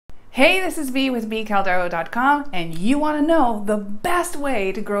Hey, this is B with bcaldero.com, and you want to know the best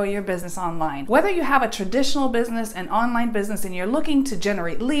way to grow your business online. Whether you have a traditional business, an online business, and you're looking to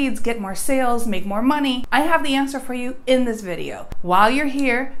generate leads, get more sales, make more money, I have the answer for you in this video. While you're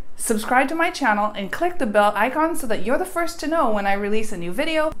here, subscribe to my channel and click the bell icon so that you're the first to know when I release a new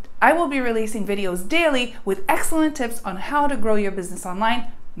video. I will be releasing videos daily with excellent tips on how to grow your business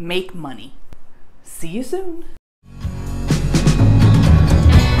online, make money. See you soon.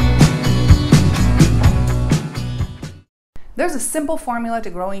 There's a simple formula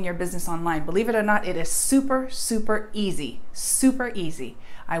to growing your business online. Believe it or not, it is super easy. Super easy.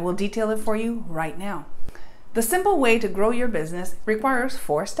 I will detail it for you right now. The simple way to grow your business requires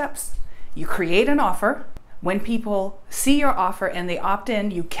 4 steps. You create an offer. When people see your offer and they opt in,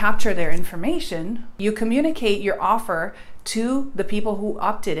 you capture their information. You communicate your offer to the people who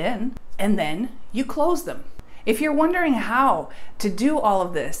opted in, and then you close them. If you're wondering how to do all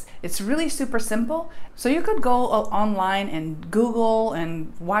of this, it's really super simple. So you could go online and Google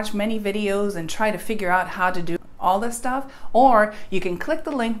and watch many videos and try to figure out how to do all this stuff, or you can click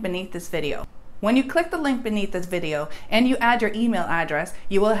the link beneath this video. When you click the link beneath this video and you add your email address,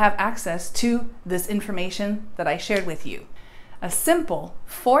 you will have access to this information that I shared with you. A simple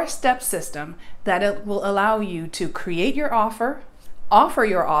 4-step system that it will allow you to create your offer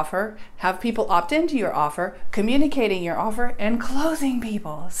your offer, have people opt into your offer, communicating your offer, and closing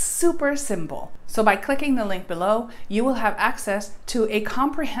people. Super simple. So by clicking the link below, you will have access to a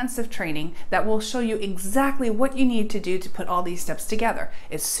comprehensive training that will show you exactly what you need to do to put all these steps together.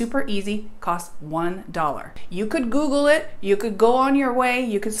 It's super easy, costs $1. You could Google it, you could go on your way,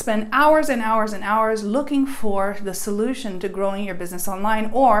 you could spend hours and hours and hours looking for the solution to growing your business online,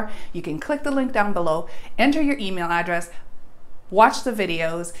 or you can click the link down below, enter your email address, watch the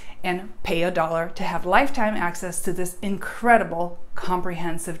videos, and pay $1 to have lifetime access to this incredible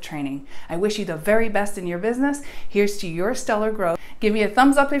comprehensive training. I wish you the very best in your business. Here's to your stellar growth. Give me a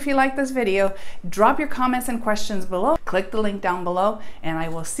thumbs up if you like this video. Drop your comments and questions below. Click the link down below, and I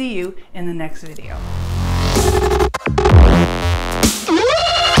will see you in the next video.